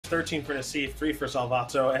13 for Nassif, 3 for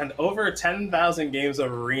Salvatto, and over 10,000 games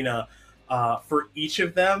of Arena for each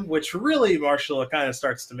of them, which really, Marshall, kind of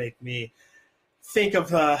starts to make me think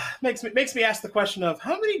of makes me ask the question of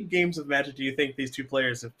how many games of Magic do you think these two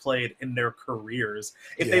players have played in their careers?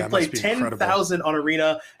 If they've played 10,000 on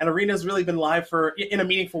Arena, and Arena's really been live for in a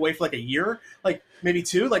meaningful way for like a year, like maybe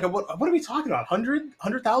two, like what are we talking about?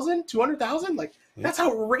 100,000, 200,000? Like that's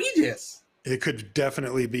outrageous. It could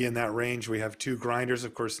definitely be in that range. We have two grinders,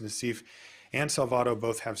 of course, Nassif and Salvatto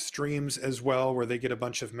both have streams as well where they get a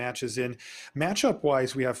bunch of matches in.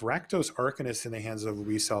 Matchup-wise, we have Rakdos Arcanist in the hands of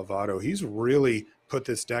Luis Salvatto. He's really put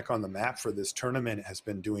this deck on the map for this tournament, has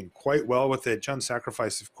been doing quite well with it. Jund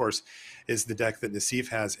Sacrifice, of course, is the deck that Nassif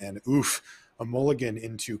has, and oof, a mulligan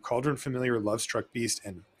into Cauldron Familiar, Lovestruck Beast,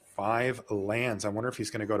 and 5 lands. I wonder if he's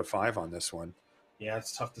going to go to 5 on this one. Yeah,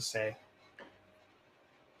 it's tough to say.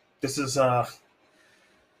 This is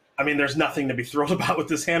I mean, there's nothing to be thrilled about with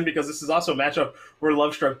this hand because this is also a matchup where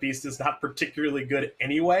Lovestruck Beast is not particularly good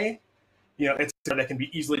anyway. You know, it's that can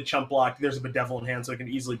be easily chump blocked. There's a Bedevil in hand, so it can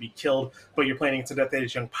easily be killed. But you're playing into Death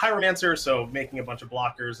Age Young Pyromancer, so making a bunch of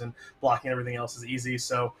blockers and blocking everything else is easy.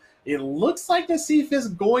 So it looks like Nassif is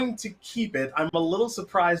going to keep it. I'm a little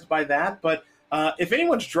surprised by that, but if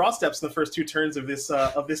anyone's draw steps in the first 2 turns of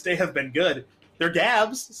this day have been good, they're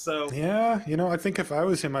Gabs, so yeah, you know, I think if I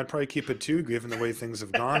was him, I'd probably keep it too, given the way things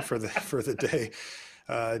have gone for the day.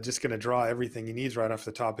 Just going to draw everything he needs right off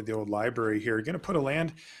the top of the old library here. Going to put a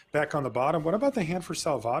land back on the bottom. What about the hand for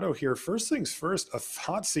Salvatto here? First things first, a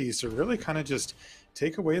Thoughtseize to really kind of just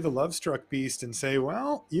take away the Lovestruck Beast and say,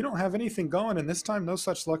 well, you don't have anything going, and this time no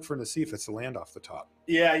such luck for Nassif. It's a land off the top.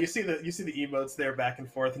 Yeah, you see the emotes there back and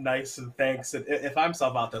forth, nice and thanks. And if I'm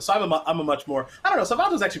Salvatto, so I'm a much more, I don't know,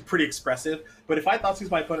 Salvatto's actually pretty expressive, but if I thought he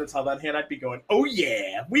was my opponent saw that hand, I'd be going, oh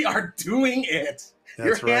yeah, we are doing it.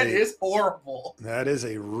 Your hand is horrible. That is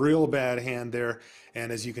a real bad hand there.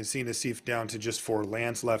 And as you can see, Nassif down to just 4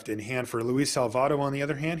 lands left in hand. For Luis Salvatto, on the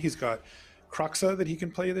other hand, he's got Croxa that he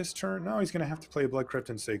can play this turn. No, he's going to have to play Blood Crypt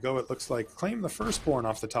and say go. It looks like claim the Firstborn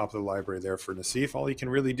off the top of the library there for Nassif. All he can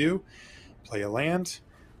really do, play a land,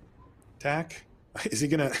 attack. Is he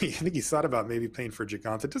going to, I think he's thought about maybe playing for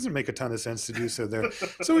Gigant. It doesn't make a ton of sense to do so there.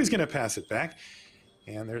 So he's going to pass it back.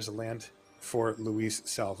 And there's a land for Luis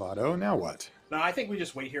Salvatto. Now what? No, I think we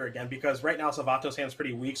just wait here again because right now Salvatto's hand's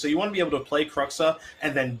pretty weak. So you want to be able to play Cruxa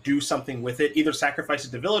and then do something with it. Either sacrifice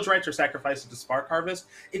it to Village Rites or sacrifice it to Spark Harvest,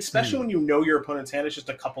 especially when you know your opponent's hand is just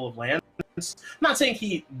a couple of lands. I'm not saying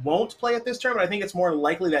he won't play it this turn, but I think it's more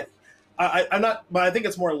likely that I think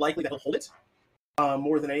it's more likely that he'll hold it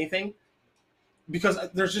more than anything because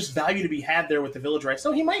there's just value to be had there with the Village Rites.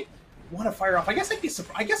 So he might want to fire off. I guess I'd be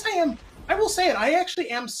surprised. I guess I will say it. I actually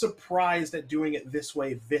am surprised at doing it this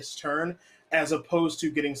way this turn, as opposed to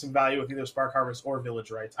getting some value with either Spark Harvest or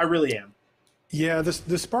Village Rites. I really am. Yeah,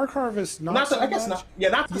 the Spark Harvest, not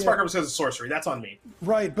the Spark Harvest as a sorcery. That's on me.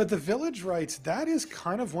 Right, but the Village Rites, that is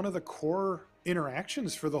kind of one of the core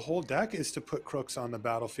interactions for the whole deck is to put Crooks on the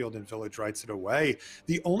battlefield and Village Rites it away.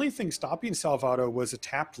 The only thing stopping Salvatto was a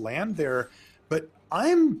tapped land there, but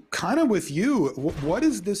I'm kind of with you. What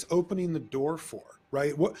is this opening the door for,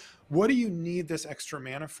 right? What do you need this extra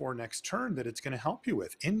mana for next turn that it's going to help you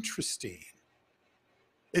with? Interesting.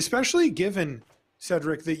 Especially given,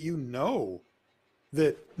 Cedric, that you know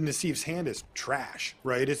that Nassif's hand is trash,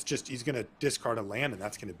 right? It's just he's going to discard a land, and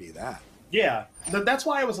that's going to be that. Yeah, that's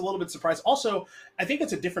why I was a little bit surprised. Also, I think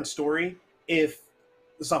it's a different story if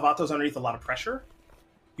Salvatto's underneath a lot of pressure.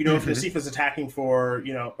 You know, if Nassif is attacking for,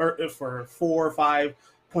 you know, or for 4 or 5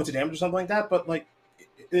 points of damage or something like that, but, like,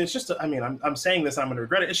 it's just, I mean, I'm saying this, I'm going to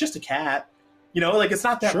regret it. It's just a cat. You know, like, it's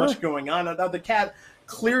not that much going on. Now, the cat,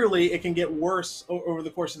 clearly, it can get worse over the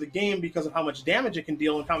course of the game because of how much damage it can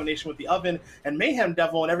deal in combination with the Oven and Mayhem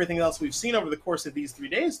Devil and everything else we've seen over the course of these 3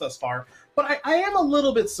 days thus far. But I am a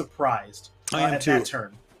little bit surprised at that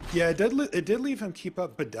turn. Yeah, it did leave him keep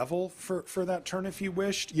up Bedevil for that turn if he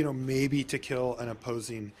wished, you know, maybe to kill an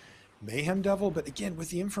opposing Mayhem Devil. But again, with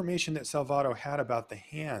the information that Salvatto had about the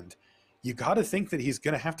hand, you got to think that he's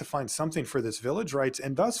going to have to find something for this Village Rites,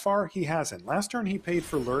 and thus far he hasn't. Last turn he paid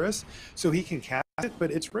for Luris, so he can cast it,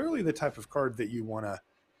 but it's rarely the type of card that you want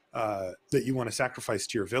to sacrifice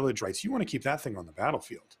to your Village Rites. You want to keep that thing on the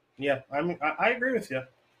battlefield. Yeah, I agree with you,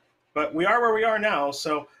 but we are where we are now.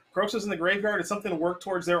 So Croxa's in the graveyard. It's something to work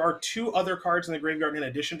towards. There are 2 other cards in the graveyard in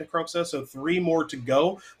addition to Croxa, so 3 more to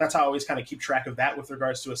go. That's how I always kind of keep track of that with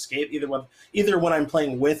regards to escape, either when I'm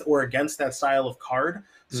playing with or against that style of card.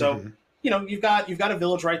 So. You know, you've got a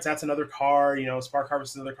Village Rites, that's another card, you know, Spark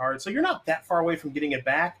Harvest is another card. So you're not that far away from getting it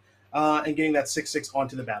back and getting that 6/6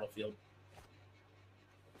 onto the battlefield.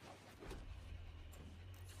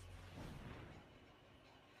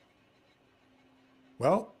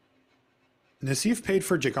 Well, Nassif paid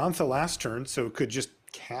for Gigantha last turn, so could just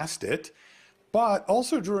cast it, but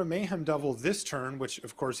also drew a Mayhem Devil this turn, which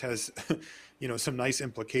of course has, some nice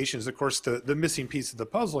implications. Of course, the missing piece of the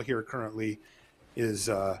puzzle here currently is,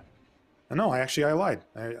 no, I lied.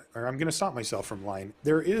 I'm going to stop myself from lying.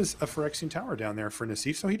 There is a Phyrexian Tower down there for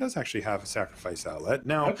Nassif, so he does actually have a sacrifice outlet.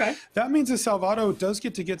 Now, that means that Salvatto does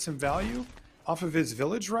get some value off of his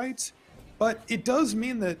village rights, but it does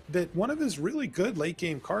mean that one of his really good late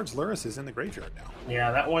game cards, Luris, is in the graveyard now. Yeah,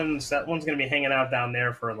 that one's going to be hanging out down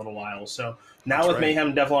there for a little while. So now with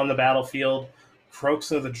Mayhem Devil on the battlefield,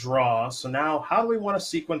 Kroxa the draw. So now how do we want to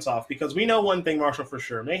sequence off? Because we know one thing, Marshall, for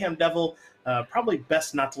sure. Mayhem Devil, probably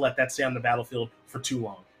best not to let that stay on the battlefield for too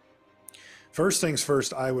long. First things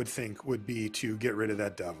first, I would think, would be to get rid of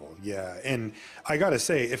that devil. Yeah, and I got to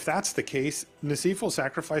say, if that's the case, Nassif will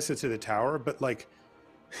sacrifice it to the tower, but like...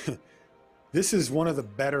 This is one of the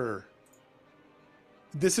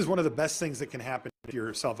best things that can happen to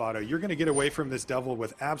your Salvatto. You're going to get away from this devil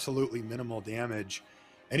with absolutely minimal damage.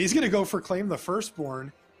 And he's going to go for Claim the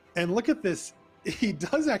Firstborn. And look at this. He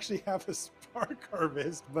does actually have a Spark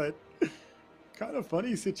Harvest, but kind of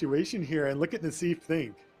funny situation here. And look at Nassif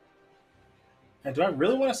think. And do I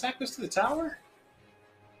really want to sack this to the tower?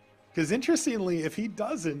 Because interestingly, if he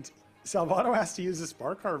doesn't, Salvatto has to use a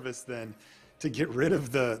Spark Harvest then to get rid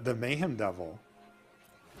of the Mayhem Devil.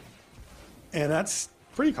 And that's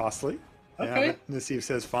pretty costly. Okay. Yeah, Nassif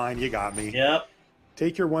says, fine, you got me. Yep.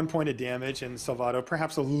 Take your 1 point of damage, and Salvatto,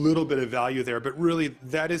 perhaps a little bit of value there, but really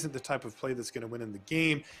that isn't the type of play that's going to win in the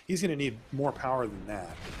game. He's going to need more power than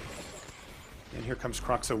that. And here comes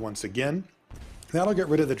Kroxa once again. That'll get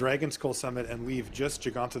rid of the Dragon Skull Summit and leave just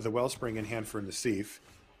Gigantha the Wellspring in hand for Nassif.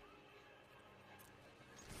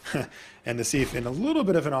 And Nassif in a little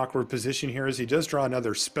bit of an awkward position here as he does draw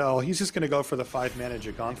another spell. He's just going to go for the 5-mana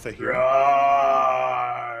Gigantha here.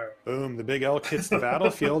 Roar! Boom, the big elk hits the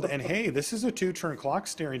battlefield. And hey, this is a 2-turn clock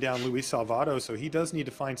staring down Luis Salvatto, so he does need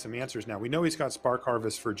to find some answers now. We know he's got Spark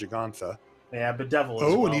Harvest for Gigantha. Yeah, but Devil as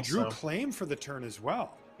well. Oh, and he drew Claim for the turn as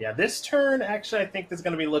well. Yeah, this turn, actually, I think is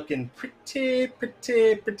going to be looking pretty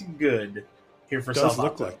good here for Salvatto. Does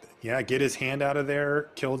look like that. Yeah, get his hand out of there,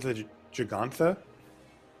 kill the Gigantha.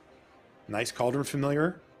 Nice Cauldron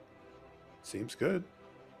Familiar. Seems good.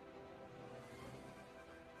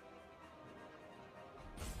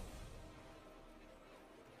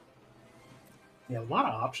 Yeah, a lot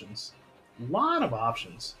of options. A lot of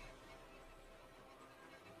options.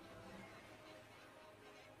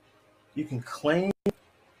 You can claim.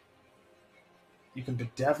 You can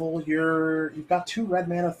bedevil your... You've got 2 red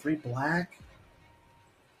mana, 3 black.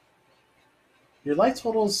 Your light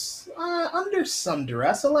total's under some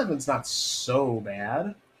duress. 11's not so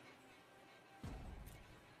bad.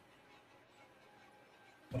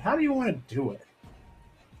 But how do you want to do it?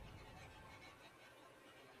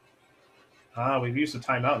 We've used a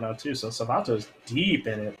timeout now too, so Salvatto's deep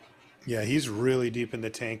in it. Yeah, he's really deep in the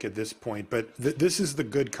tank at this point, but this is the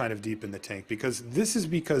good kind of deep in the tank, because this is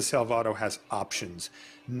because Salvatto has options,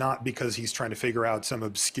 not because he's trying to figure out some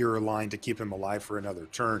obscure line to keep him alive for another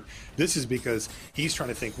turn. This is because he's trying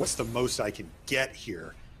to think, what's the most I can get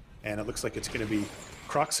here? And it looks like it's going to be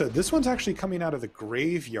Kroxa. This one's actually coming out of the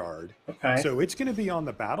graveyard. Okay. So it's going to be on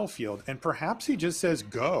the battlefield, and perhaps he just says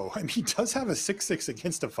go. I mean, he does have a 6/6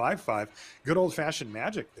 against a 5/5. Good old-fashioned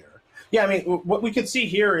magic there. Yeah, I mean, what we could see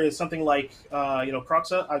here is something like,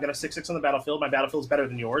 Kroxa, I've got a 6/6 on the battlefield. My battlefield's better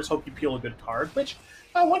than yours. Hope you peel a good card, which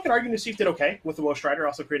one could argue Nassif did okay with the Woe Rider,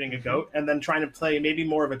 also creating a goat, and then trying to play maybe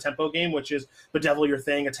more of a tempo game, which is bedevil your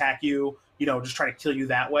thing, attack you, just try to kill you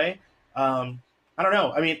that way. I don't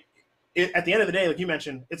know. I mean, at the end of the day, like you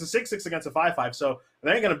mentioned, it's a 6/6 against a 5/5, so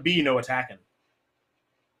there ain't going to be no attacking.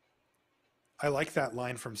 I like that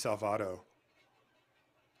line from Salvatto.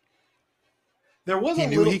 There was he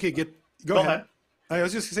knew he could get... Go ahead. I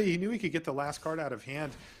was just going to say, he knew he could get the last card out of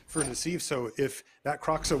hand for Nassif, so if that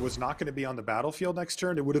Kroxa was not going to be on the battlefield next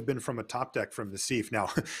turn, it would have been from a top deck from Nassif.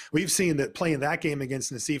 Now, we've seen that playing that game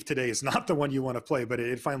against Nassif today is not the one you want to play, but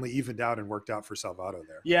it finally evened out and worked out for Salvatto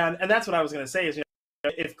there. Yeah, and that's what I was going to say is,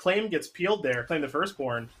 if Claim gets peeled there, Claim the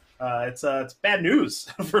Firstborn, it's bad news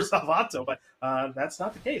for Salvatto, but that's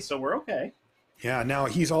not the case, so we're okay. Yeah, now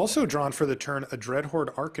he's also drawn for the turn a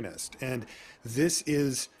Dreadhorde Arcanist, and this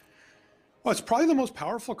is... Well, it's probably the most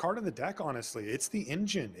powerful card in the deck, honestly. It's the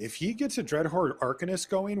engine. If he gets a Dreadhorde Arcanist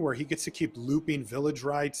going where he gets to keep looping Village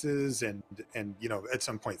Rights and at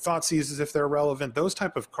some point Thoughtseizes if they're relevant, those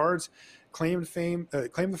type of cards, Claim the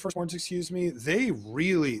Firstborns, excuse me,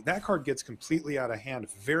 that card gets completely out of hand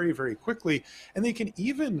very, very quickly, and they can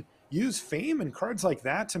even use Fame and cards like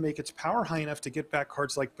that to make its power high enough to get back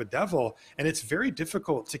cards like Bedevil, and it's very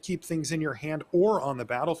difficult to keep things in your hand or on the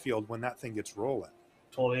battlefield when that thing gets rolling.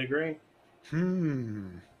 Totally agree.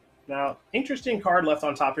 Now, interesting card left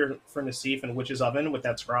on top here for Nassif and Witch's Oven with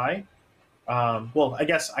that Scry. Well, I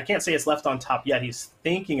guess I can't say it's left on top yet. He's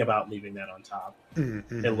thinking about leaving that on top.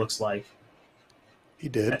 It looks like he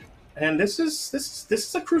did. And this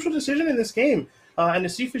is a crucial decision in this game. And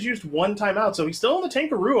Nassif has used one timeout, so he's still in the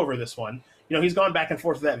tankaroo over this one. You know, he's gone back and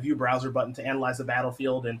forth with that view browser button to analyze the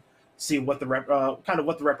battlefield and see what the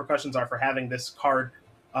what the repercussions are for having this card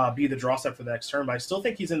be the draw step for the next turn. But I still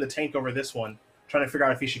think he's in the tank over this one, trying to figure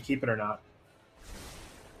out if he should keep it or not.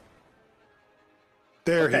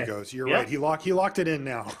 There he goes. You're right. He locked it in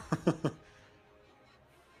now.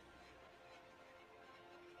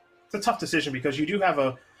 It's a tough decision because you do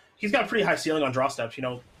have he's got a pretty high ceiling on draw steps. You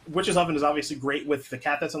know, Witch's Oven is obviously great with the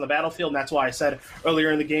cat that's on the battlefield, and that's why I said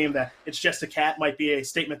earlier in the game that it's just a cat might be a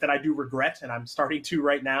statement that I do regret, and I'm starting to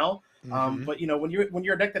right now. But you know, when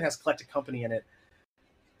you're a deck that has Collected Company in it,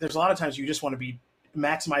 there's a lot of times you just want to be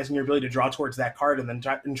maximizing your ability to draw towards that card and then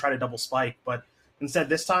try to double spike. But instead,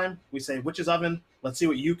 this time we say Witch's Oven. Let's see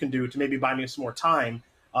what you can do to maybe buy me some more time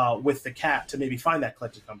with the cat to maybe find that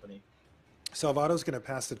Collected Company. Salvatto's going to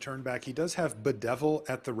pass the turn back. He does have Bedevil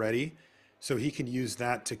at the ready, so he can use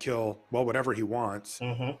that to kill, well, whatever he wants.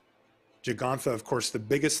 Jegantha, of course, the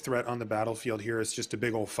biggest threat on the battlefield here is just a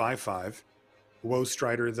big old 5/5. Woe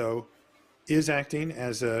Strider, though, is acting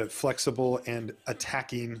as a flexible and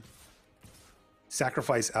attacking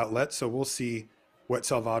sacrifice outlet, so we'll see what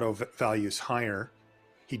Salvatto values higher.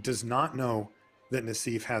 He does not know that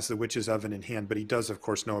Nassif has the Witch's Oven in hand, but he does, of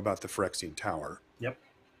course, know about the Phyrexian Tower. Yep.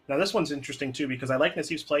 Now, this one's interesting, too, because I like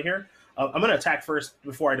Nassif's play here. I'm going to attack first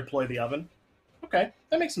before I deploy the Oven. Okay,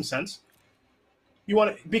 that makes some sense.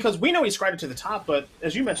 Because we know he scried it to the top, but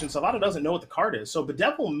as you mentioned, Salvatto doesn't know what the card is. So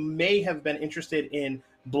Bedevil may have been interested in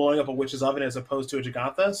blowing up a Witch's Oven as opposed to a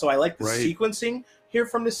Jegantha. So I like the sequencing here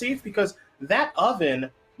from Nassif, because that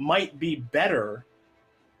Oven might be better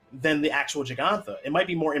than the actual Jegantha. It might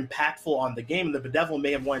be more impactful on the game, and the Bedevil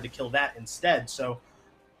may have wanted to kill that instead. So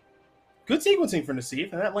good sequencing for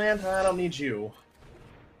Nassif, and that land, I don't need you.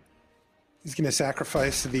 He's going to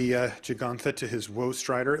sacrifice the Jegantha to his Woe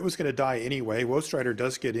Strider. It was going to die anyway. Woe Strider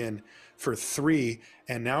does get in for 3,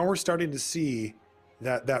 and now we're starting to see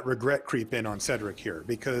that regret creep in on Cedric here,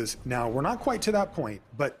 because now we're not quite to that point,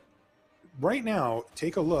 but right now,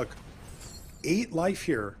 take a look. 8 life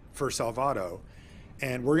here for Salvatto,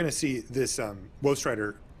 and we're going to see this Woe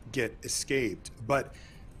Strider get escaped. But,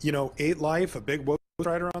 you know, 8 life, a big Woe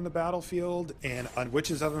Strider on the battlefield, and on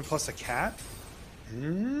Witch's Oven plus a cat.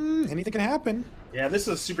 Anything can happen. Yeah, this is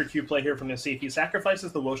a super cute play here from Nassif. He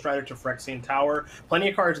sacrifices the Woe Strider to Phyrexian Tower. Plenty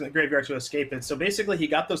of cards in the graveyard to escape it. So basically, he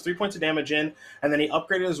got those 3 points of damage in, and then he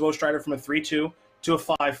upgraded his Woe Strider from a 3/2 to a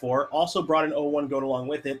 5/4. Also brought an 0/1 goat along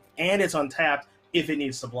with it, and it's untapped if it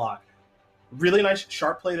needs to block. Really nice,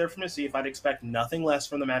 sharp play there from Nassif. I'd expect nothing less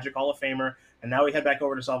from the Magic Hall of Famer. And now we head back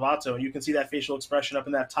over to Salvatto, and you can see that facial expression up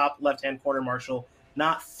in that top left-hand corner, Marshall.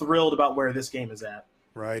 Not thrilled about where this game is at.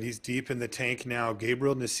 Right, he's deep in the tank now.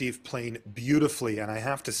 Gabriel Nassif playing beautifully, and I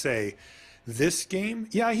have to say, this game,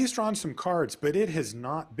 yeah, he's drawn some cards, but it has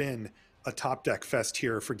not been a top deck fest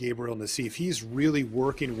here for Gabriel Nassif. He's really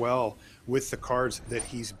working well with the cards that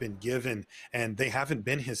he's been given, and they haven't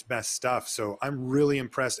been his best stuff. So I'm really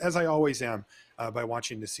impressed, as I always am, by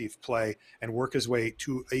watching Nassif play and work his way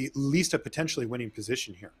to at least a potentially winning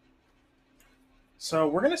position here. So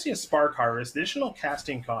we're going to see a Spark Harvest, additional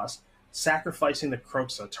casting cost, sacrificing the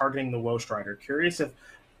Kroxa, targeting the Woe Strider. Curious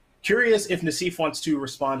if Nassif wants to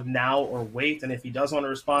respond now or wait, and if he does want to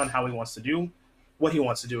respond, how he wants to do, what he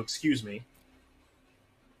wants to do, excuse me.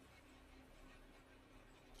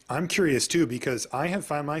 I'm curious too, because I have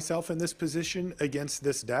found myself in this position against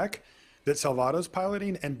this deck that Salvatto's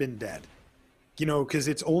piloting and been dead. You know, because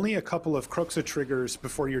it's only a couple of Kroxa triggers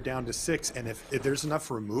before you're down to 6, and if there's enough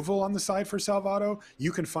removal on the side for Salvatto,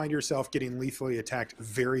 you can find yourself getting lethally attacked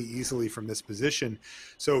very easily from this position.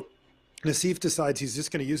 So Nassif decides he's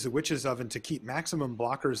just going to use the Witch's Oven to keep maximum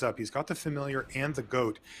blockers up. He's got the Familiar and the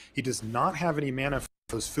Goat. He does not have any mana for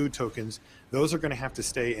those food tokens. Those are going to have to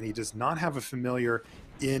stay, and he does not have a Familiar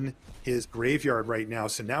in his graveyard right now.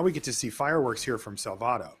 So now we get to see fireworks here from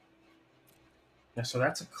Salvatto. Yeah, so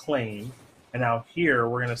that's a claim. And now here,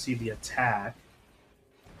 we're going to see the attack.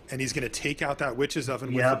 And he's going to take out that Witch's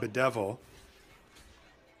Oven with the Bedevil.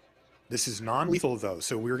 This is non-lethal, though,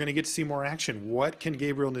 so we're going to get to see more action. What can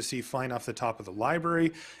Gabriel Nassif find off the top of the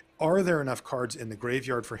library? Are there enough cards in the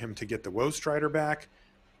graveyard for him to get the Woe Strider back?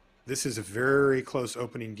 This is a very close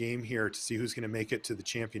opening game here to see who's going to make it to the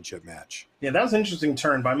championship match. Yeah, that was an interesting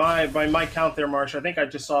turn. By my count there, Marsh, I think I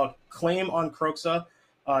just saw Claim on Croxa.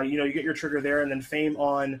 You get your trigger there, and then Fame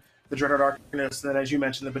on the Dreaded Arcanist. And then, as you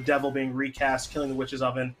mentioned, the Bedevil being recast, killing the Witch's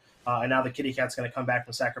Oven. And now the Kitty Cat's going to come back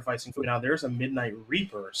from sacrificing food. Now there's a Midnight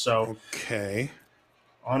Reaper. So okay,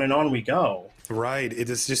 on and on we go. Right. It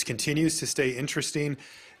just continues to stay interesting.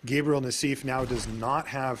 Gabriel Nassif now does not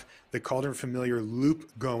have the Cauldron Familiar loop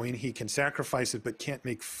going. He can sacrifice it, but can't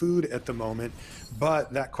make food at the moment.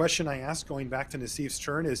 But that question I asked going back to Nassif's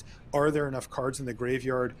turn is, are there enough cards in the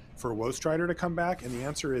graveyard for Woe Strider to come back? And the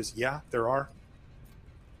answer is, yeah, there are.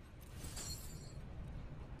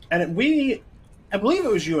 And I believe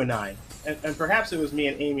it was you and I, and perhaps it was me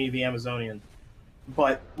and Amy, the Amazonian.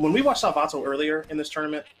 But when we watched Salvatto earlier in this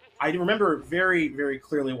tournament, I remember very, very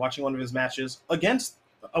clearly watching one of his matches against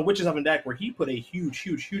a Witch's Oven deck where he put a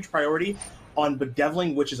huge priority on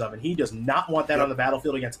bedeviling Witch's Oven. He does not want that on the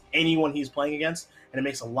battlefield against anyone he's playing against, and it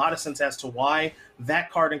makes a lot of sense as to why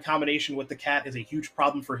that card in combination with the cat is a huge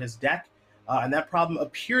problem for his deck, and that problem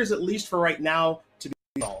appears, at least for right now, to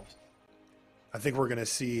be solved. I think we're going to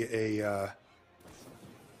see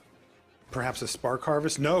perhaps a Spark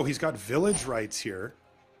Harvest. No, he's got Village Rights here.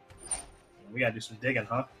 We got to do some digging,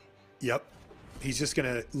 huh? Yep. He's just going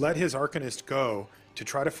to let his Arcanist go to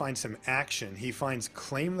try to find some action. He finds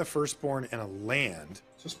Claim the Firstborn and a land.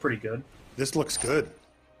 This is pretty good. This looks good.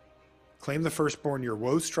 Claim the Firstborn, your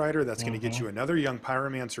Woe Strider. That's going to get you another Young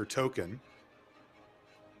Pyromancer token.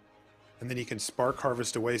 And then he can Spark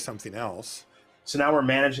Harvest away something else. So now we're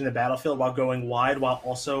managing the battlefield while going wide, while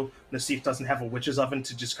also Nassif doesn't have a Witch's Oven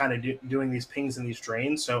to just kind of doing these pings and these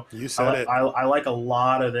drains. So you said it. I like a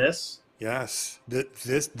lot of this. Yes,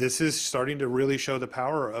 this is starting to really show the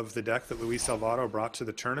power of the deck that Luis Salvatto brought to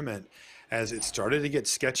the tournament, as it started to get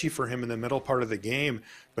sketchy for him in the middle part of the game,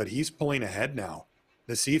 but he's pulling ahead now.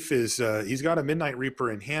 Nassif is he's got a Midnight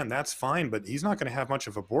Reaper in hand. That's fine, but he's not going to have much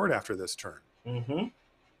of a board after this turn.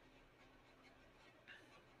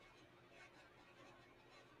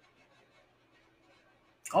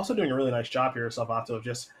 Also doing a really nice job here, Salvatto, of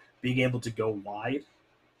just being able to go wide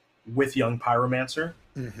with Young Pyromancer.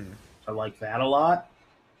 I like that a lot.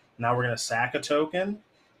 Now we're going to sack a token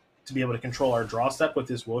to be able to control our draw step with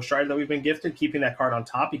this Woe Strider that we've been gifted, keeping that card on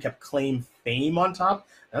top. He kept Claim Fame on top.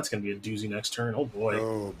 That's going to be a doozy next turn. Oh, boy.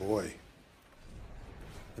 Oh, boy.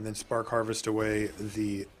 And then Spark Harvest away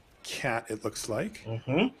the cat, it looks like.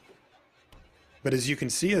 But as you can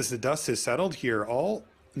see, as the dust has settled here, all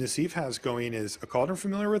Nassif has going is a Cauldron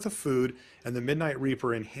Familiar with a food and the Midnight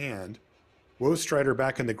Reaper in hand. Woe Strider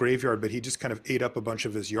back in the graveyard, but he just kind of ate up a bunch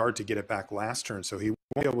of his yard to get it back last turn, so he won't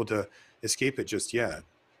be able to escape it just yet.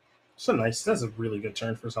 So nice. That's a really good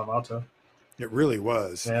turn for Salvatto. It really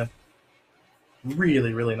was. Yeah.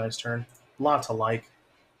 Really, really nice turn. Lot to like.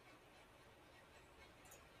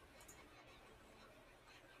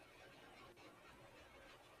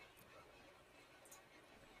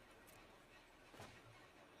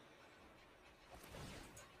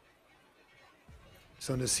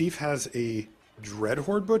 So Nassif has a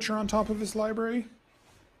Dreadhorde Butcher on top of his library.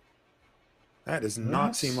 That does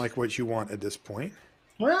not seem like what you want at this point.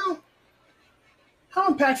 Well,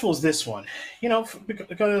 how impactful is this one?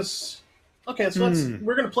 Because okay, so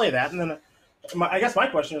we're going to play that, and then I guess my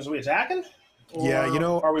question is: are we attacking? Yeah,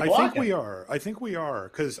 are we I blocking? think we are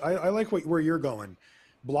because I like where you're going.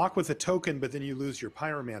 Block with a token, but then you lose your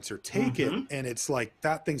Pyromancer. Take it, and it's like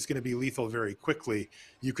that thing's going to be lethal very quickly.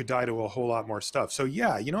 You could die to a whole lot more stuff. So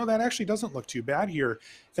yeah, that actually doesn't look too bad here,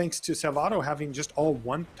 thanks to Salvatto having just all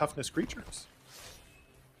 1 toughness creatures.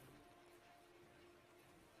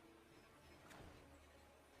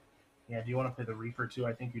 Yeah, do you want to play the Reaper too?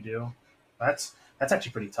 I think you do. That's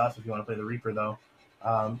actually pretty tough if you want to play the Reaper, though.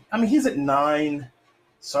 I mean, he's at 9,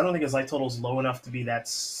 so I don't think his life total is low enough to be that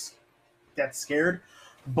scared.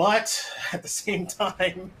 But at the same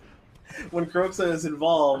time, when Croxa is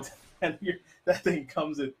involved, and that thing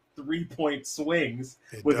comes at 3-point swings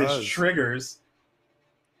with its triggers.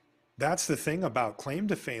 That's the thing about Claim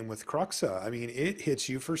to Fame with Croxa. I mean, it hits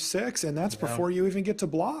you for 6, and that's before you even get to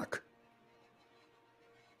block.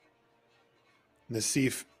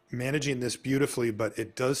 Nassif managing this beautifully, but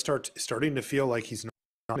it does starting to feel like he's not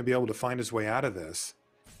going to be able to find his way out of this.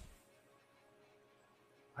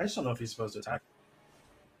 I just don't know if he's supposed to attack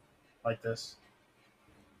like this.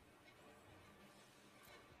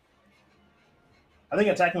 I think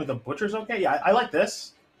attacking with the Butcher's okay. Yeah, I like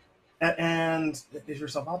this. And if you're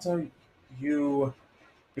Salvatto,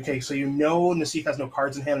 okay, so Nassif has no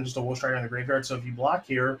cards in hand and just a Woe Strider in the graveyard. So if you block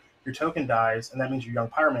here, your token dies, and that means your Young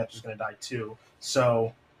Pyromancer is going to die too.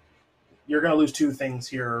 So you're going to lose two things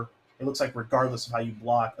here. It looks like regardless of how you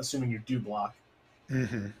block, assuming you do block.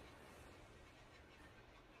 Mm-hmm.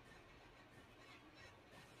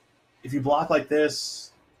 If you block like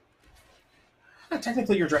this,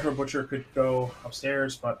 technically your Dreadhorde Butcher could go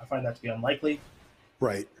upstairs, but I find that to be unlikely.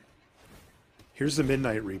 Right. Here's the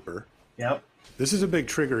Midnight Reaper. Yep. This is a big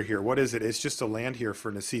trigger here. What is it? It's just a land here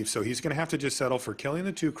for Nassif. So he's going to have to just settle for killing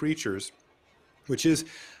the two creatures, which is,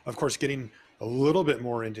 of course, getting a little bit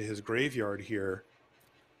more into his graveyard here.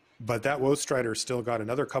 But that Woe Strider still got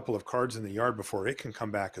another couple of cards in the yard before it can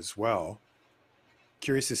come back as well.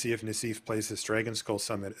 Curious to see if Nassif plays this Dragon Skull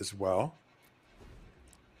Summit as well.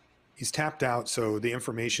 He's tapped out, so the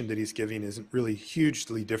information that he's giving isn't really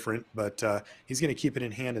hugely different, but he's going to keep it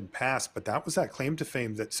in hand and pass. But that was that claim to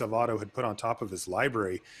fame that Salvatto had put on top of his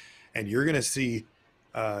library. And you're going to see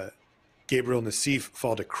Gabriel Nassif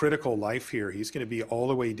fall to critical life here. He's going to be all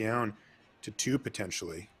the way down to 2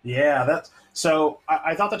 potentially. Yeah, that's so.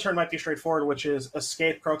 I thought the turn might be straightforward, which is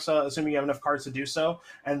escape Kroxa, assuming you have enough cards to do so,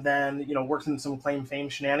 and then work in some claim fame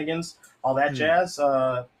shenanigans, all that jazz.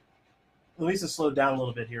 Luis has slowed down a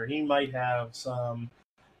little bit here. He might have some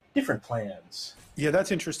different plans. Yeah,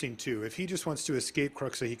 that's interesting too. If he just wants to escape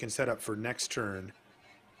Kroxa, he can set up for next turn.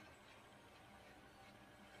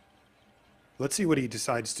 Let's see what he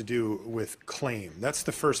decides to do with claim. That's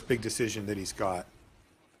the first big decision that he's got.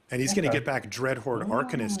 And he's going to get back Dreadhorde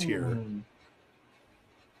Arcanist here.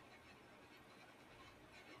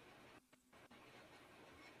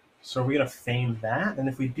 So are we going to fame that? And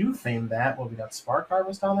if we do fame that, well, we got Spark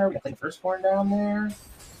Harvest down there. We got Firstborn down there.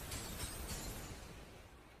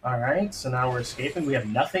 All right, so now we're escaping. We have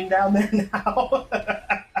nothing down there now.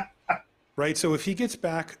 Right, so if he gets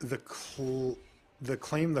back the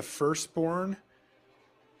claim the Firstborn,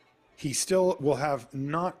 he still will have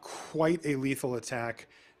not quite a lethal attack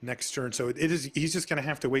next turn. So he's just going to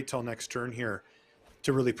have to wait till next turn here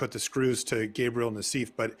to really put the screws to Gabriel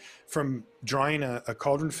Nassif. But from drawing a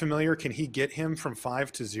Cauldron Familiar, can he get him from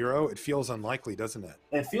 5 to 0? It feels unlikely, doesn't it?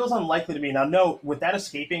 It feels unlikely to me. Now, note, with that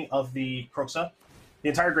escaping of the Kroxa, the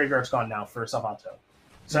entire graveyard's gone now for Salvatto.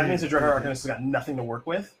 So that means the Dreadhorde Arcanist has got nothing to work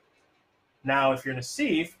with. Now, if you're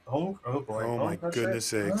Nassif, oh boy. Oh my goodness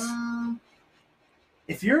sakes.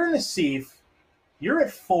 If you're Nassif, you're at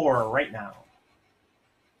 4 right now.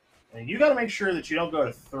 And you got to make sure that you don't go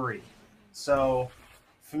to 3. So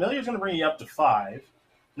Familiar is going to bring you up to 5.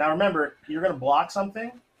 Now remember, you're going to block something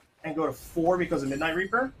and go to 4 because of Midnight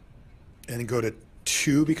Reaper. And go to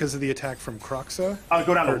 2 because of the attack from Kroxa?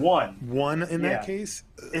 Go down to 1. 1 in that case?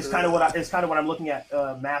 It's kind of what I'm looking at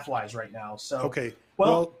math-wise right now. So okay.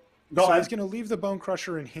 Well, so he's going to leave the Bone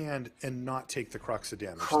Crusher in hand and not take the Kroxa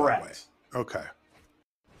damage. Correct. That way. Okay.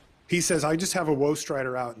 He says, I just have a Woe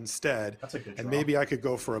Strider out instead. That's a good draw. And maybe I could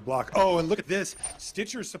go for a block. Oh, and look at this.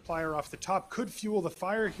 Stitcher's Supplier off the top could fuel the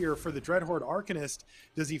fire here for the Dreadhorde Arcanist.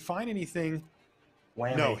 Does he find anything?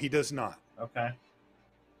 Whammy. No, he does not. Okay.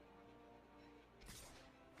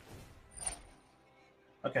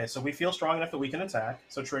 Okay, so we feel strong enough that we can attack.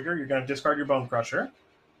 So Trigger, you're going to discard your Bone Crusher.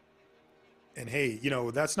 And hey,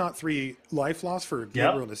 that's not 3 life loss for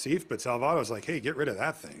Gabriel Nassif, but Salvatto's like, hey, get rid of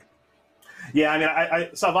that thing. Yeah, I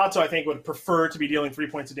mean, Salvatto, I think, would prefer to be dealing 3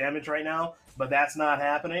 points of damage right now, but that's not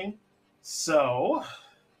happening. So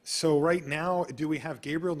right now, do we have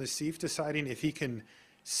Gabriel Nassif deciding if he can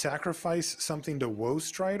sacrifice something to Woe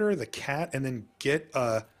Strider, the cat, and then get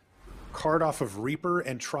a card off of Reaper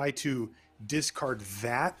and try to discard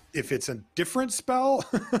that if it's a different spell?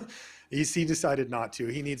 He decided not to.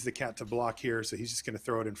 He needs the cat to block here, so he's just going to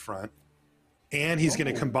throw it in front. And he's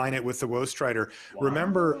going to combine it with the Woe Strider. Wow.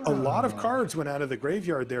 Remember, a lot of cards went out of the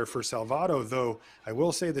graveyard there for Salvatto, though I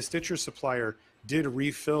will say the Stitcher Supplier did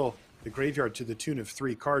refill the graveyard to the tune of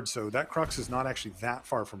 3 cards, so that Crux is not actually that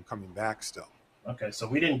far from coming back still. Okay, so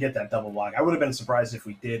we didn't get that double block. I would have been surprised if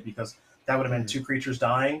we did, because that would have been 2 creatures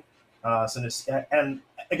dying. And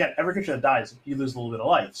again, every creature that dies, you lose a little bit of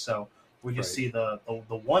life. So we just see the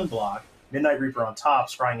 1 block, Midnight Reaper on top,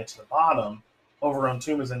 scrying it to the bottom. Overrun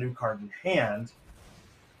Tomb is a new card in hand.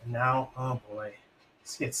 And now, oh boy,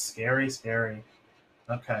 this gets scary.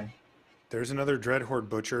 Okay. There's another Dreadhorde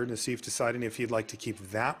Butcher. Nassif deciding if he'd like to keep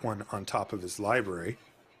that one on top of his library.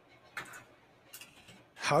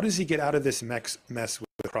 How does he get out of this mess with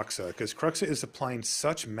Kroxa? Because Kroxa is applying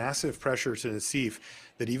such massive pressure to Nassif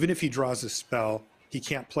that even if he draws a spell, he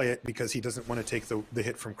can't play it because he doesn't want to take the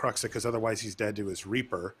hit from Kroxa, because otherwise he's dead to his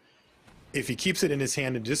Reaper. If he keeps it in his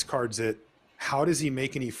hand and discards it, how does he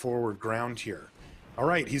make any forward ground here? All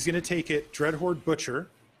right, he's going to take it. Dreadhorde Butcher.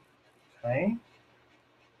 Okay.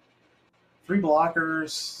 3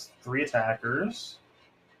 blockers, 3 attackers.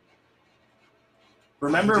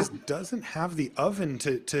 Remember, he just doesn't have the oven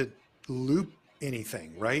to loop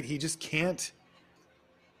anything, right? He just can't.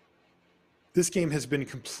 This game has been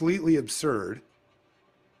completely absurd.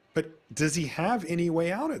 But does he have any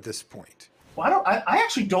way out at this point? well, I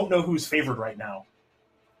actually don't know who's favored right now,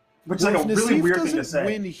 which is like a really weird thing to say. If Nassif doesn't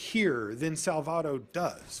win here, then Salvatto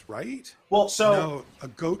does, right? Well, so no, a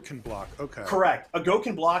goat can block. Okay, correct. A goat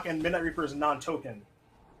can block, and Midnight Reaper is non-token.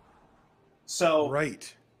 So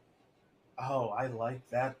right. Oh, I like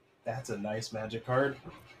that. That's a nice Magic card.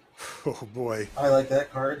 Oh boy, I like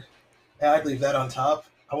that card. Yeah, I'd leave that on top.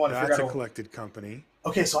 I want to figure out. That's a collected company.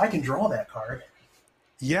 Okay, so I can draw that card.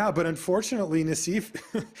 Yeah, but unfortunately, Nassif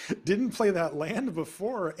didn't play that land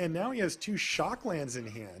before, and now he has 2 shock lands in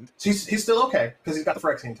hand. So he's still okay because he's got the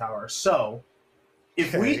Phyrexian Tower. So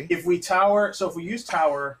if we tower, so if we use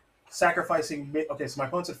tower, sacrificing okay, so my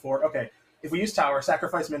opponent's at 4. Okay, if we use tower,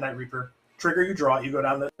 sacrifice Midnight Reaper, trigger, you draw, you go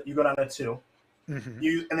down to 2. Mm-hmm.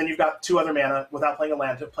 And then you've got 2 other mana without playing a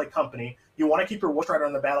land to play company. You want to keep your Witch Rider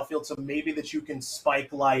on the battlefield, so maybe that you can spike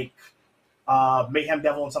like Mayhem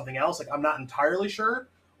Devil and something else. Like I'm not entirely sure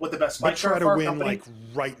what the best spike try to win company. Like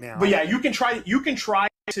right now. But yeah, you can try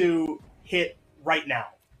to hit right now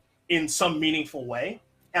in some meaningful way.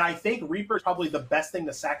 And I think Reaper is probably the best thing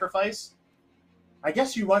to sacrifice. I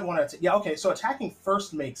guess you might want to. Yeah, okay. So attacking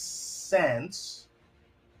first makes sense.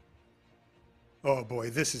 Oh boy,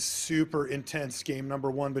 this is super intense. Game number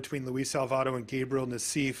 1 between Luis Salvatto and Gabriel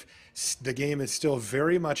Nassif. The game is still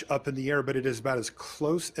very much up in the air, but it is about as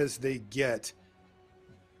close as they get.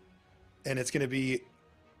 And it's going to be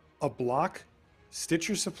a block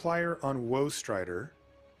Stitcher Supplier on Woe Strider.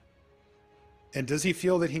 And does he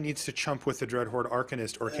feel that he needs to chump with the Dreadhorde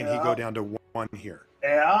Arcanist, or can he go down to 1 here?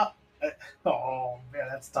 Yeah. Oh man,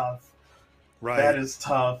 that's tough. Right. That is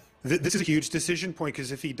tough. This is a huge decision point,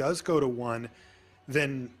 because if he does go to 1,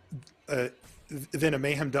 then a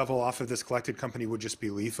Mayhem Devil off of this collected company would just be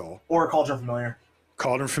lethal. Or a Cauldron Familiar.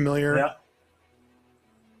 Cauldron Familiar? Yeah.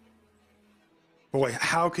 Boy,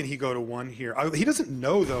 how can he go to 1 here? He doesn't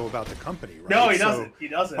know, though, about the company, right? No, he doesn't. He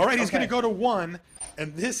doesn't. All right, he's going to go to 1,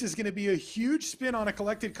 and this is going to be a huge spin on a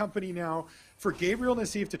collected company now for Gabriel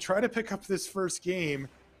Nassif to try to pick up this first game.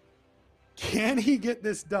 Can he get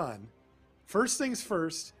this done? First things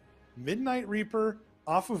first, Midnight Reaper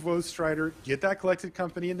off of Woe Strider, get that collected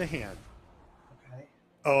company in the hand. Okay.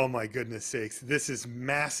 Oh my goodness sakes, this is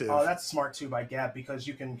massive. Oh, that's smart too by Gap, because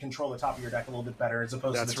you can control the top of your deck a little bit better as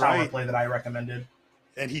opposed to the tower play that I recommended.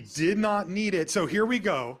 And he did not need it, so here we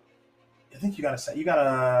go. I think you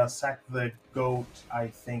gotta sack the goat, I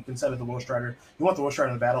think, instead of the Woe Strider. You want the Woe Strider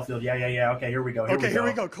on the battlefield. Yeah. Okay, here we go. Here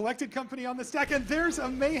we go. Collected company on the stack, and there's a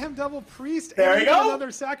Mayhem Devil Priest. There you go.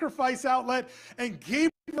 Another sacrifice outlet, and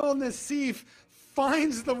Gabriel Nassif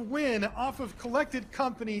finds the win off of collected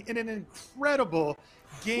company in an incredible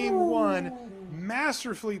Game 1,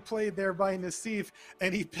 masterfully played there by Nassif,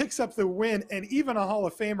 and he picks up the win, and even a Hall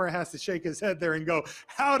of Famer has to shake his head there and go,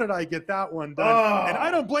 how did I get that one done? Oh. And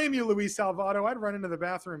I don't blame you, Luis Salvatto. I'd run into the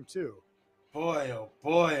bathroom too. Boy, oh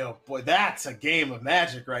boy, that's a game of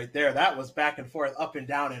Magic right there. That was back and forth, up and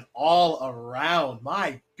down, and all around.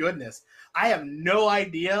 My goodness. I have no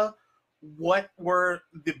idea what were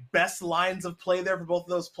the best lines of play there for both of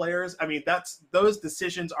those players. I mean, those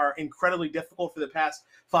decisions are incredibly difficult for the past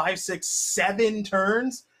 5, 6, 7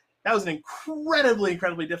 turns. That was an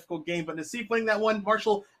incredibly difficult game. But Nassif winning that one,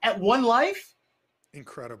 Marshall, at 1 life?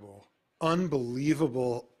 Incredible.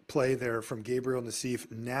 Unbelievable play there from Gabriel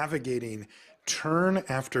Nassif, navigating turn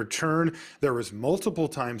after turn. There was multiple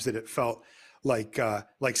times that it felt like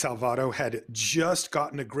Salvatto had just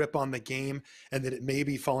gotten a grip on the game and that it may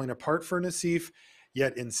be falling apart for Nassif,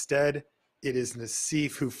 yet instead it is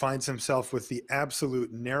Nassif who finds himself with the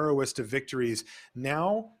absolute narrowest of victories.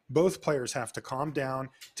 Now both players have to calm down,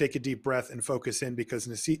 take a deep breath, and focus in, because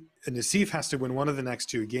Nassif has to win one of the next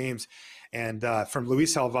 2 games. And from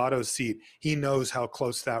Luis Salvatto's seat, he knows how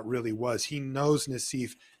close that really was. He knows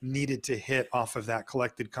Nassif needed to hit off of that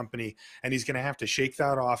collected company, and he's going to have to shake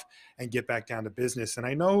that off and get back down to business. And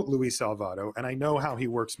I know Luis Salvatto, and I know how he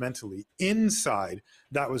works mentally. Inside,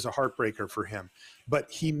 that was a heartbreaker for him.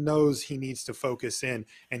 But he knows he needs to focus in,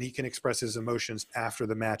 and he can express his emotions after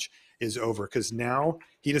the match is over, because now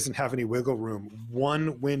he doesn't have any wiggle room.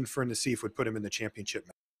 1 win for Nassif would put him in the championship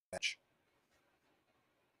match.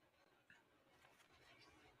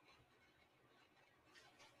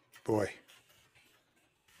 Boy,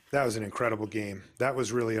 that was an incredible game. That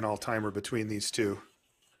was really an all-timer between these two.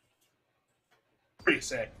 Pretty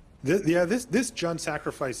sick. This Jund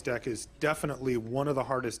Sacrifice deck is definitely one of the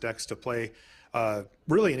hardest decks to play,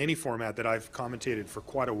 really in any format that I've commentated for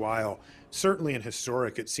quite a while. Certainly in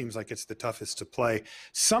Historic, it seems like it's the toughest to play.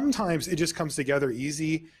 Sometimes it just comes together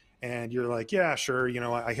easy, and you're like, yeah, sure,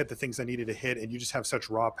 I hit the things I needed to hit, and you just have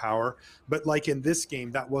such raw power. But like in this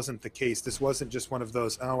game, that wasn't the case. This wasn't just one of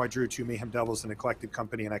those, oh, I drew 2 Mayhem Devils and a Collected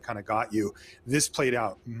Company, and I kind of got you. This played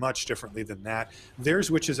out much differently than that.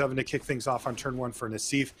 There's Witch's Oven to kick things off on turn 1 for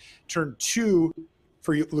Nassif. Turn 2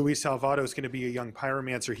 for Luis Salvatto is going to be a young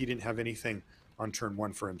Pyromancer. He didn't have anything on turn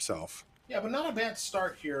 1 for himself. Yeah, but not a bad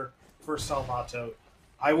start here for Salvatto.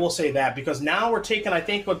 I will say that, because now we're taking, I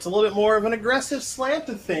think, what's a little bit more of an aggressive slant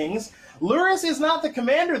to things. Luris is not the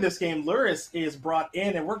commander this game. Luris is brought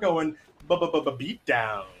in, and we're going beat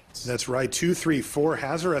downs. That's right. 2, 3, 4.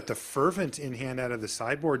 Hazoret the Fervent in hand out of the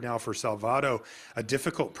sideboard now for Salvatto. A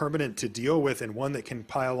difficult permanent to deal with, and one that can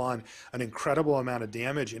pile on an incredible amount of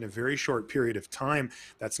damage in a very short period of time.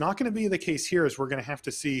 That's not going to be the case here, as we're going to have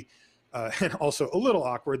to see. And also a little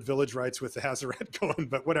awkward Village Rites with the Hazoret going,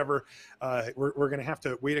 but whatever. We're going to have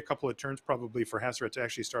to wait a couple of turns probably for Hazoret to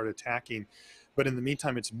actually start attacking. But in the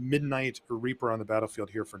meantime, it's Midnight Reaper on the battlefield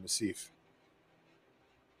here for Nassif.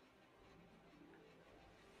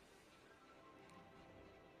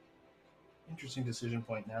 Interesting decision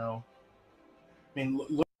point now. I mean,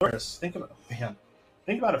 Luris, think about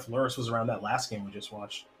if Luris was around that last game we just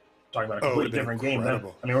watched. Talking about a completely different game. I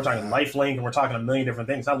mean, we're talking lifelink, and we're talking a million different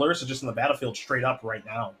things. Now, Luris is just in the battlefield straight up right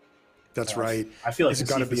now. That's right. I feel like it's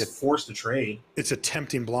got to be forced to trade. It's a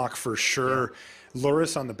tempting block for sure. Yeah.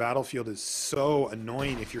 Luris on the battlefield is so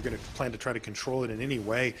annoying if you're going to plan to try to control it in any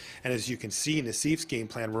way. And as you can see, Nassif's game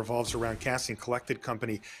plan revolves around casting Collected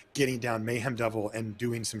Company, getting down Mayhem Devil, and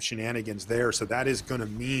doing some shenanigans there. So that is going to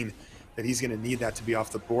mean that he's going to need that to be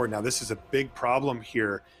off the board. Now, this is a big problem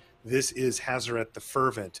here. This is Hazoret the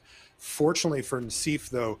Fervent. Fortunately for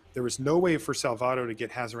Nassif, though, there was no way for Salvatto to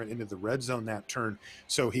get Hazoret into the red zone that turn,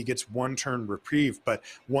 so he gets 1 turn reprieve. But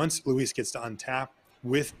once Luis gets to untap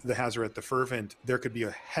with the Hazoret the Fervent, there could be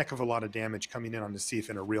a heck of a lot of damage coming in on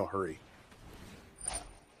Nassif in a real hurry.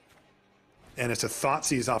 And it's a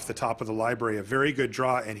Thoughtseize off the top of the library, a very good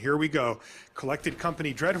draw. And here we go. Collected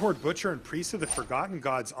Company, Dreadhorde Butcher, and Priest of the Forgotten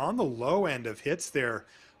Gods on the low end of hits there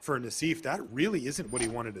for Nassif. That really isn't what he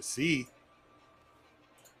wanted to see.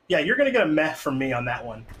 Yeah, you're going to get a meh from me on that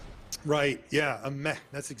one. Right, yeah, a meh.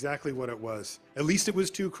 That's exactly what it was. At least it was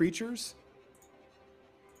 2 creatures.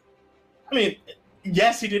 I mean,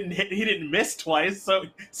 yes, he didn't miss twice,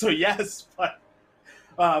 so yes, but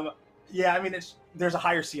yeah, I mean, there's a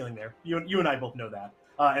higher ceiling there. You and I both know that,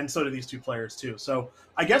 and so do these 2 players too. So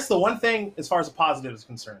I guess the one thing, as far as a positive is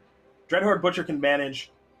concerned, Dreadhorde Butcher can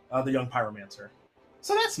manage the young Pyromancer.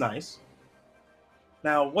 So that's nice.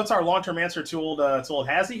 Now, what's our long-term answer to old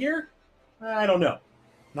Hazy here? I don't know.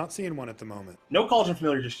 Not seeing one at the moment. No Cauldron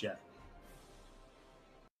Familiar just yet.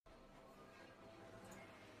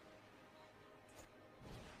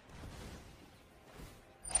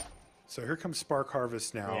 So here comes Spark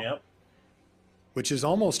Harvest now. Yep. Which is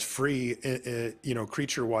almost free,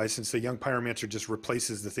 creature-wise, since the young Pyromancer just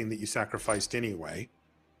replaces the thing that you sacrificed anyway.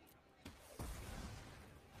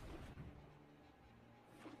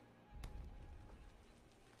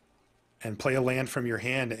 And play a land from your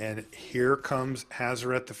hand, and here comes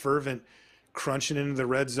Hazoret the Fervent crunching into the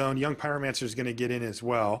red zone. Young Pyromancer is going to get in as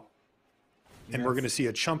well. And we're going to see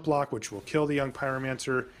a chump block, which will kill the young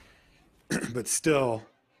Pyromancer. But still,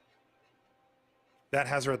 that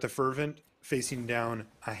Hazoret the Fervent facing down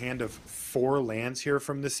a hand of 4 lands here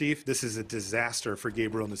from Nassif. This is a disaster for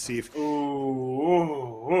Gabriel Nassif.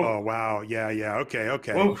 Ooh. Oh, wow. Yeah, okay.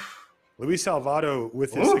 Oof. Luis Salvatto,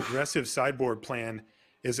 with this aggressive sideboard plan,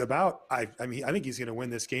 is about, I think he's going to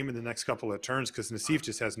win this game in the next couple of turns, because Nassif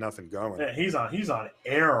just has nothing going. Yeah, he's on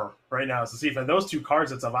air right now as Nassif, and those 2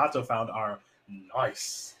 cards that Salvatto found are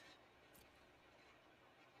nice.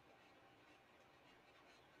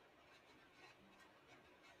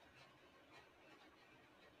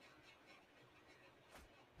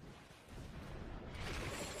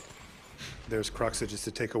 There's Cruxa just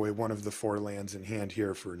to take away one of the 4 lands in hand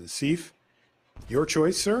here for Nassif. Your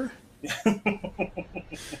choice, sir.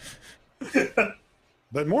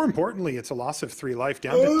 But more importantly, it's a loss of 3 life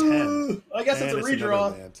down to 10. I guess it's a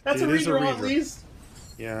redraw. That's a redraw at least.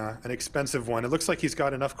 Yeah, an expensive one. It looks like he's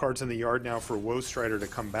got enough cards in the yard now for Woe Strider to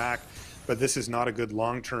come back, but this is not a good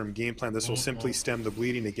long-term game plan. This will simply stem the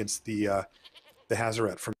bleeding against the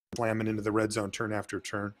Hazoret from slamming into the red zone turn after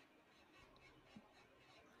turn.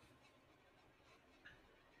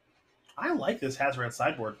 I like this Hazoret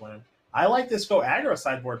sideboard plan. I like this go aggro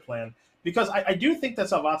sideboard plan, because I do think that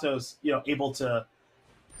Salvatto's able to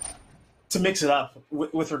to mix it up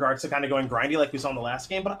with regards to kind of going grindy like we saw in the last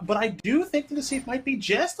game. But I do think that Nassif might be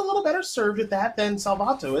just a little better served at that than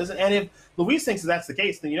Salvatto is. And if Luis thinks that that's the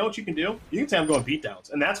case, then you know what you can do? You can say I'm going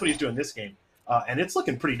beatdowns. And that's what he's doing this game. And it's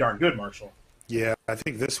looking pretty darn good, Marshall. Yeah, I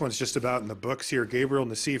think this one's just about in the books here. Gabriel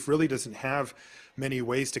Nassif really doesn't have many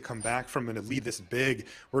ways to come back from a lead this big.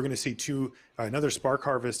 We're going to see another Spark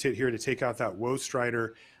Harvest hit here to take out that Woe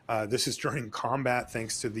Strider. This is during combat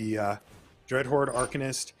thanks to the Dreadhorde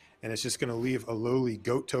Arcanist, and it's just going to leave a lowly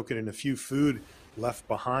goat token and a few food left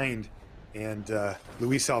behind. And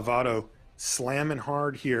Luis Salvatto slamming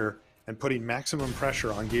hard here and putting maximum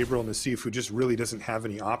pressure on Gabriel Nassif, who just really doesn't have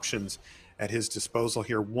any options at his disposal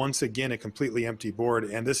here. Once again, a completely empty board,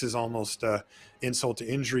 and this is almost insult to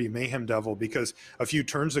injury Mayhem Devil, because a few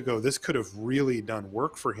turns ago this could have really done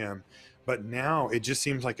work for him, but now it just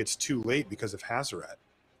seems like it's too late because of Hazoret.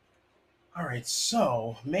 All right,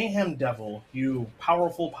 so Mayhem Devil, you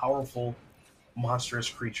powerful, monstrous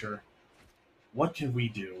creature. What can we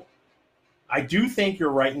do? I do think you're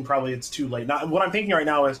right, and probably it's too late. Now, what I'm thinking right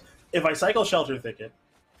now is if I cycle Shelter Thicket,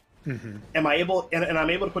 am I able, and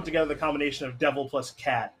I'm able to put together the combination of Devil plus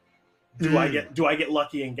Cat? Do I get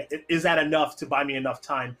lucky and is that enough to buy me enough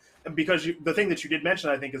time? Because the thing that you did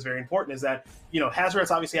mention, I think, is very important, is that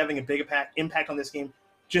Hazoret's obviously having a big impact on this game,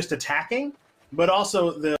 just attacking, but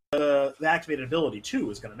also the activated ability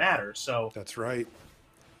too is going to matter. So that's right.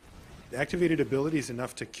 The activated ability is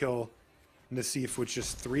enough to kill Nassif with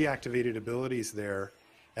just 3 activated abilities there,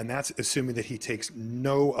 and that's assuming that he takes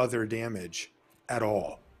no other damage at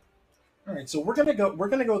all. All right, so we're gonna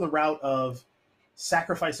go the route of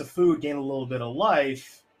sacrifice of food, gain a little bit of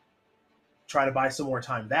life, try to buy some more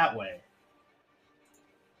time that way.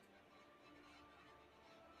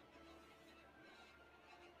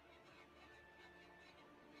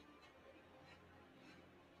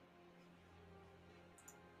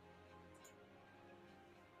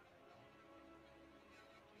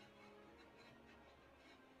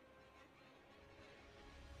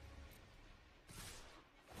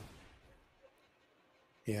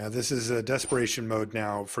 Yeah, this is a desperation mode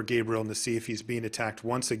now for Gabriel Nassif. He's being attacked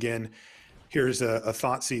once again. Here's a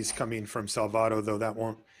Thoughtseize coming from Salvatto, though that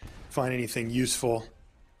won't find anything useful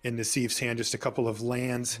in Nassif's hand, just a couple of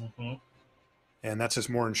lands. And that's just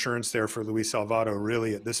more insurance there for Luis Salvatto,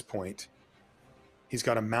 really, at this point. He's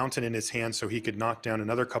got a mountain in his hand, so he could knock down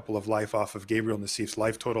another couple of life off of Gabriel Nassif's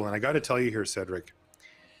life total. And I got to tell you here, Cedric,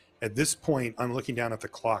 at this point, I'm looking down at the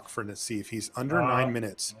clock for Nassif. He's under 9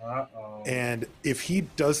 minutes. And if he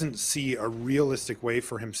doesn't see a realistic way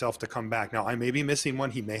for himself to come back, now I may be missing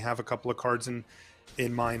one. He may have a couple of cards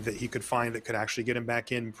in mind that he could find that could actually get him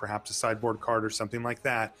back in, perhaps a sideboard card or something like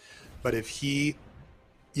that. But if he,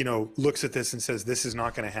 looks at this and says, this is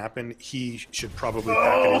not going to happen, he should probably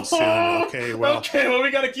pack it in soon. Okay, well, we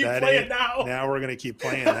got to keep playing now. Now we're going to keep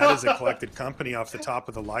playing. That is a collected company off the top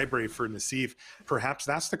of the library for Nassif. Perhaps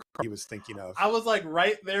that's the card he was thinking of. I was like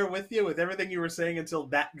right there with you with everything you were saying until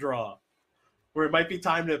that draw, where it might be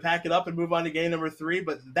time to pack it up and move on to game number 3.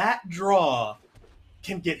 But that draw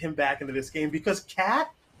can get him back into this game because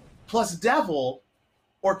Cat plus Devil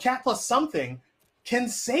or Cat plus something can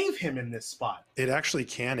save him in this spot. It actually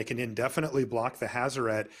can. It can indefinitely block the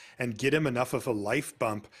Hazoret and get him enough of a life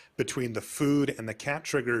bump between the food and the Cat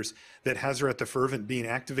triggers that Hazoret the Fervent being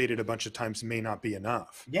activated a bunch of times may not be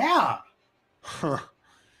enough. Yeah. Huh.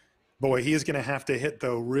 Boy, he is going to have to hit,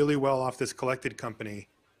 though, really well off this collected company.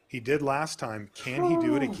 He did last time. Can he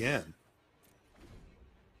do it again?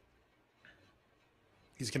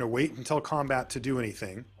 He's going to wait until combat to do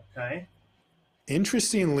anything. Okay.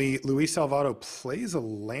 Interestingly, Luis Salvatto plays a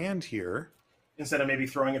land here. Instead of maybe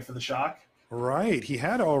throwing it for the shock? Right. He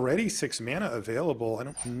had already 6 mana available. I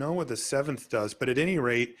don't know what the 7th does, but at any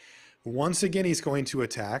rate, once again, he's going to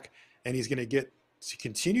attack, and he's going to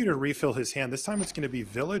continue to refill his hand. This time it's going to be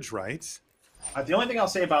Village Rites. The only thing I'll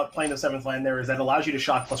say about playing the 7th land there is that it allows you to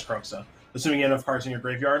shock plus Croxa, assuming you have enough cards in your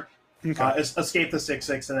graveyard. Okay. Escape the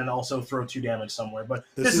 6/6 and then also throw 2 damage somewhere. But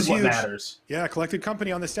this is what matters. Yeah, collected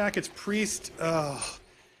company on the stack. It's Priest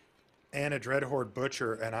and a Dreadhorde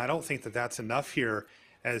Butcher, and I don't think that that's enough here.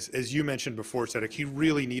 As you mentioned before, Cedric, he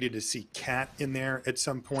really needed to see Cat in there at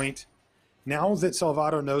some point. Now that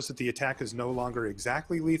Salvatto knows that the attack is no longer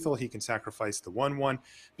exactly lethal, he can sacrifice the 1/1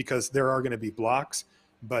 because there are going to be blocks.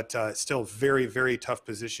 But still very, very tough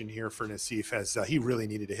position here for Nassif, as he really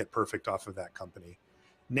needed to hit perfect off of that company.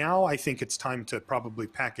 Now I think it's time to probably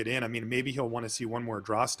pack it in. I mean, maybe he'll want to see one more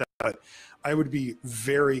draw step, but I would be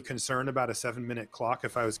very concerned about a 7-minute clock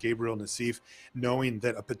if I was Gabriel Nassif, knowing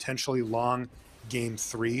that a potentially long game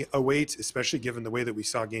 3 awaits, especially given the way that we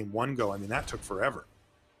saw game 1 go. I mean, that took forever.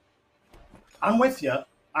 I'm with you.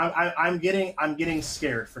 I'm getting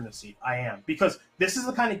scared for Nassif. I am, because this is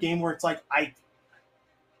the kind of game where it's like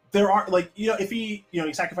there are, like, if he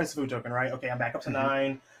he sacrificed the food token, right? Okay, I'm back up to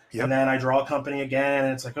 9, Yep. and then I draw a company again,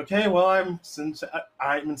 and it's like, okay, well, I'm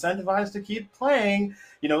incentivized to keep playing.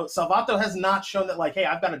 Salvatto has not shown that, like, hey,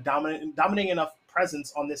 I've got a dominating enough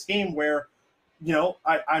presence on this game where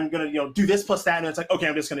I'm gonna do this plus that, and it's like, okay,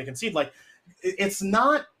 I'm just gonna concede. Like, it's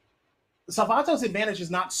not, Salvatto's advantage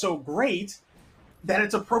is not so great that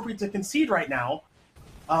it's appropriate to concede right now.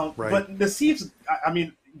 Right. But Nassif's, I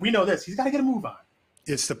mean, we know this. He's got to get a move on.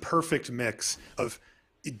 It's the perfect mix of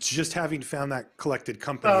just having found that collected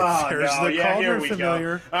company. Oh, There's no, the yeah, here Cauldron we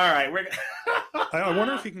Familiar. go. All right, we're. I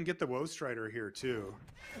wonder if he can get the Woe Strider here too.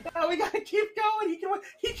 No, we got to keep going. He can win.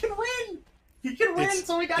 He can win. He can win.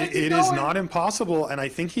 So we got to keep going. It is not impossible, and I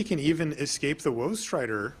think he can even escape the Woe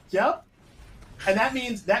Strider. Yep. And that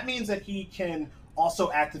means that he can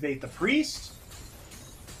also activate the priest.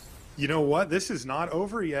 You know what? This is not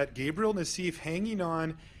over yet. Gabriel Nassif hanging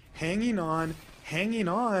on,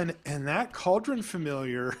 and that Cauldron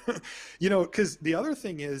Familiar, because the other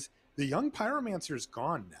thing is the young Pyromancer's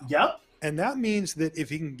gone now. Yep. And that means that if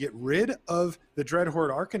he can get rid of the Dreadhorde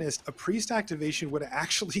Arcanist, a priest activation would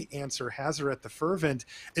actually answer Hazaret the Fervent,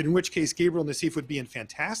 in which case Gabriel Nassif would be in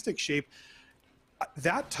fantastic shape.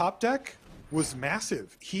 That top deck was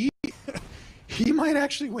massive. He might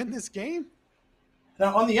actually win this game.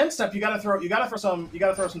 Now on the end step, you got to throw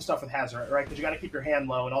some stuff with Hazaret, right? Because you got to keep your hand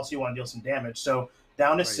low, and also you want to deal some damage. So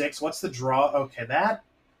down to 6. What's the draw?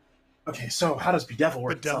 Okay, so how does Bedevil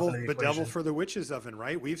work? Bedevil for the Witch's Oven,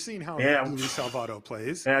 right? We've seen how Luis Salvatto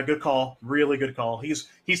plays. Yeah, good call. Really good call. He's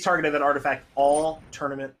targeted that artifact all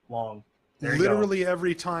tournament long. Literally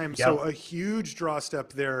every time. Yep. So a huge draw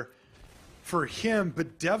step there for him.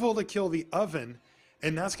 Bedevil to kill the Oven,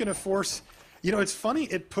 and that's going to force... it's funny.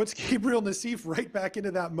 It puts Gabriel Nassif right back into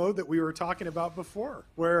that mode that we were talking about before,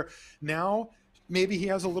 where now maybe he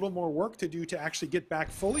has a little more work to do to actually get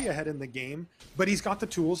back fully ahead in the game, but he's got the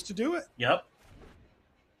tools to do it. Yep.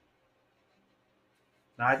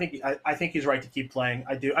 No, I think he's right to keep playing.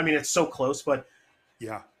 I do. I mean, it's so close, but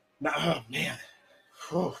yeah. No, oh man.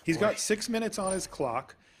 Oh, he's got 6 minutes on his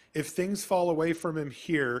clock. If things fall away from him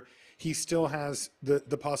here, he still has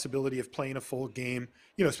the possibility of playing a full game,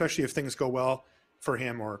 especially if things go well for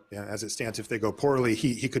him, or as it stands, if they go poorly,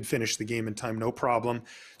 he could finish the game in time, no problem.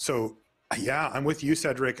 So yeah, I'm with you,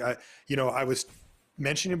 Cedric. I was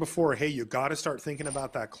mentioning before, hey, you got to start thinking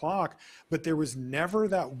about that clock, but there was never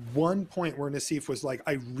that one point where Nassif was like,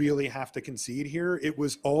 I really have to concede here. It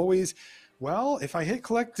was always, well, if I hit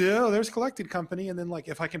there's collected company, and then, like,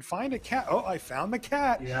 if I can find a cat, I found the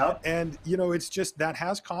cat. Yep. And it's just, that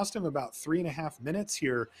has cost him about 3.5 minutes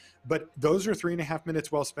here, but those are 3.5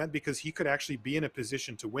 minutes well spent, because he could actually be in a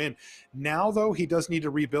position to win. Now, though, he does need to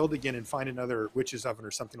rebuild again and find another Witch's Oven or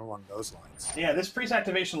something along those lines. Yeah, this priest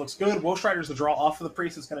activation looks good. Woe Strider's the draw off of the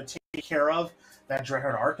priest. It's going to take care of that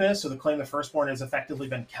Dreadhorde Arcanist, so the Claim the Firstborn has effectively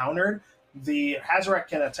been countered. The Hazaret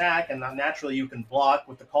can attack, and naturally you can block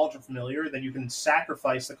with the Cauldron Familiar. Then you can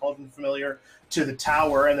sacrifice the Cauldron Familiar to the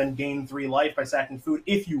tower and then gain 3 life by sacking food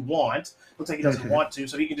if you want. Looks like he doesn't want to,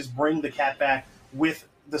 so he can just bring the cat back with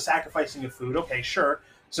the sacrificing of food. Okay, sure.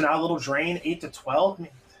 So now a little drain, 8 to 12.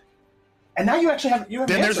 And now you actually have then an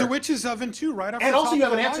there's answer. a Witch's Oven too, right off and the also top you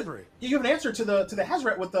have of an the answer. library. You have an answer to the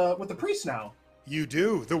Hazaret with the priest now. You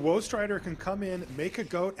do. The Woe Strider can come in, make a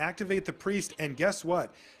goat, activate the priest, and guess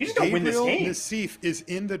what? He's just gonna win this game. Nassif is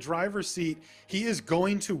in the driver's seat. He is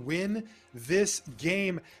going to win this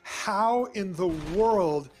game. How in the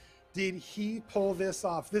world did he pull this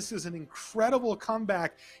off? This is an incredible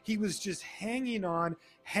comeback. He was just hanging on.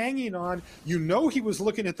 He was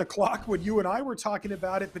looking at the clock when you and I were talking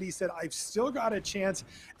about it, but he said, I've still got a chance.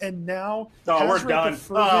 And now we're done. the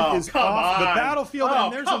Fervent is off the battlefield,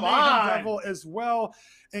 and there's a Mayhem Devil as well.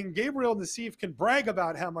 And Gabriel Nassif can brag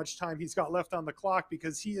about how much time he's got left on the clock,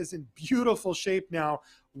 because he is in beautiful shape now.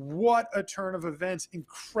 What a turn of events.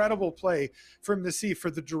 Incredible play from Nassif for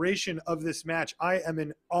the duration of this match. I am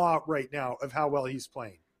in awe right now of how well he's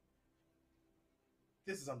playing.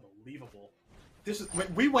 This is unbelievable.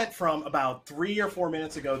 We went from about 3 or 4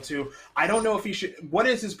 minutes ago to, I don't know if he should, what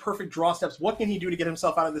is his perfect draw steps? What can he do to get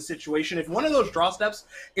himself out of this situation? If one of those draw steps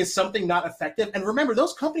is something not effective, and remember,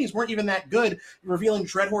 those companies weren't even that good, revealing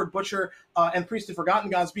Dreadhorde, Butcher, and Priest of Forgotten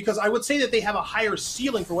Gods, because I would say that they have a higher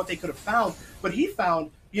ceiling for what they could have found, but he found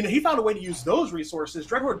a way to use those resources.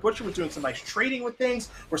 Dreadhorde Butcher was doing some nice trading with things.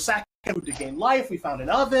 We're sacking food to gain life. We found an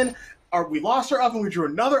oven. Or we lost our oven. We drew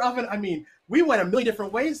another oven. I mean, we went a million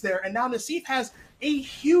different ways there, and now Nassif has a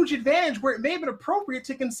huge advantage where it may have been appropriate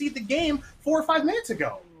to concede the game 4 or 5 minutes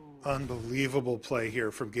ago. Unbelievable play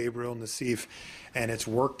here from Gabriel Nassif, and it's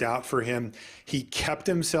worked out for him. He kept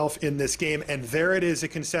himself in this game, and there it is, a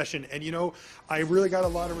concession. And you know, I really got a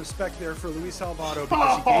lot of respect there for Luis Salvatto,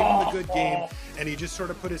 because he gave him a good game, and he just sort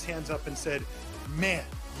of put his hands up and said, man,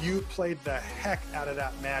 you played the heck out of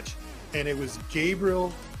that match. And it was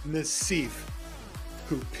Gabriel Nassif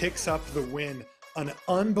who picks up the win. An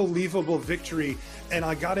unbelievable victory. And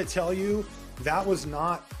I gotta tell you, that was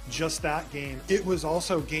not just that game. It was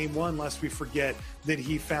also game one, lest we forget, that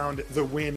he found the win